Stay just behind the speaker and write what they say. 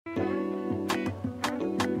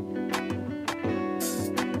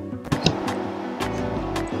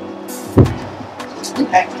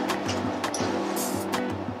Okay.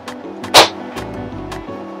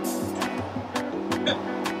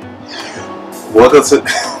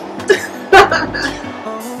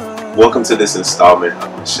 Welcome to this installment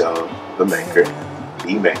of Michelle, the Maker,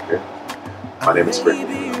 the Maker. My name is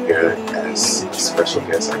BRIK.LIAM. I'm here as a special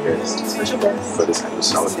guest, I guess, for this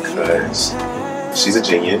episode because she's a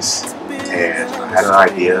genius, and I had an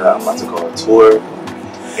idea. I'm about to go on tour,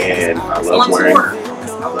 and I love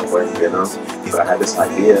wearing denim, but I had this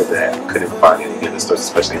idea that I couldn't find any in the stores,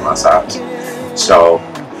 especially in my size. So I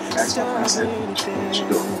asked my friend, I said, "What you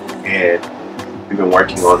doing?" And we've been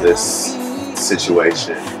working on this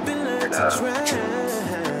situation, and I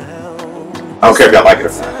don't care if y'all like it or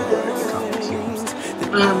not.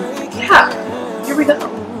 Yeah. Here we go.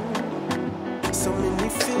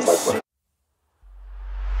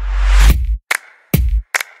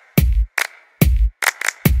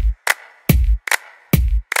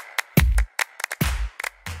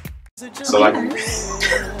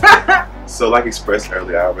 So like expressed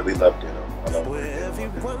earlier, I really love denim. I love wearing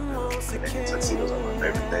denim. Tuxedos are my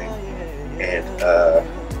favorite thing. And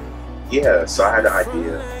yeah, so I had an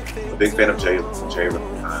idea. I'm a big fan of Jay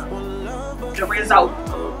Lorenzo.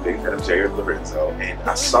 I'm a big fan of Jay Lorenzo, and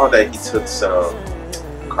I saw that he took some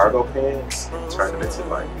cargo pants and turned them into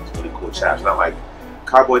like these really cool chaps. Not like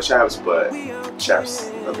cowboy chaps, but chaps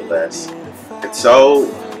nonetheless. And so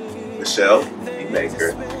Michelle, the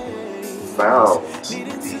Maker, found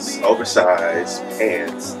these oversized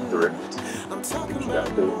pants thrift. You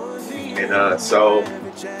gotta do. And so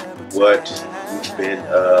what we've been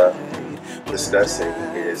discussing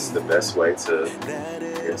is the best way to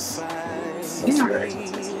what's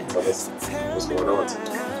going on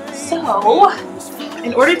today. So,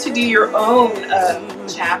 in order to do your own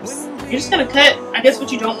chaps, you're just gonna cut, I guess,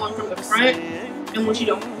 what you don't want from the front and what you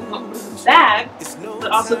don't want from the back,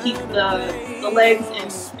 but also keep the legs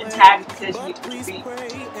intact because you need to put your feet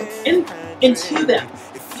into them.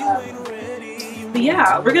 But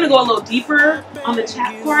yeah, we're gonna go a little deeper on the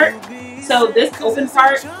chap part. So this open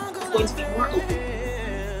part is going to be more open.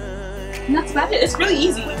 And that's about it. It's really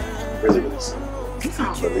easy. Really simple.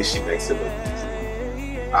 But at least she makes it look easy.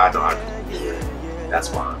 I know I can do it. That's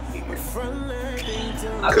why I'm here.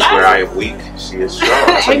 Because where I am weak, she is strong.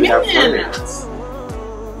 That's why you have friends.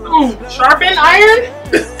 Sharpen iron?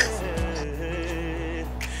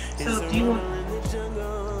 So do you want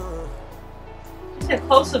to get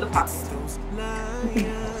close to the pocket?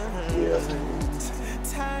 Yeah.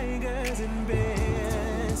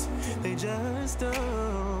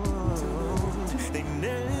 They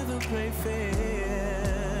never play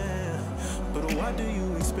fair. But what do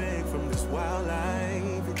you expect from this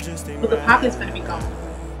wildlife? It just ain't But the pocket's gonna be gone.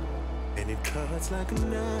 And it cuts like a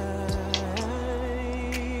knife.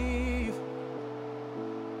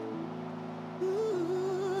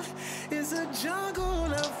 Ooh, it's a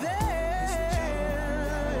jungle out there.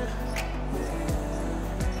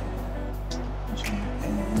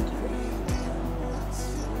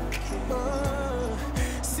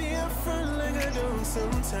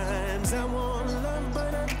 Sometimes I want love,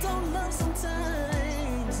 but I don't love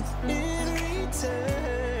sometimes. In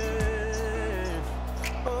return,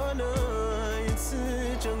 oh no, it's a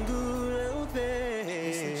jungle out there.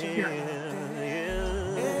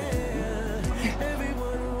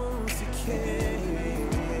 Everyone wants to care,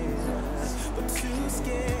 but too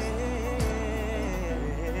scared.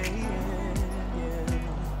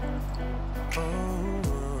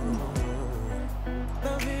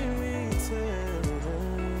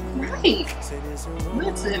 Right.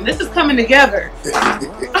 Listen, this is coming together.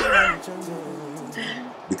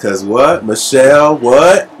 Because what? Michelle,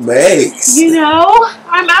 what makes? You know,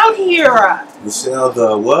 I'm out here. Michelle,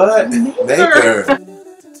 the what? Maker.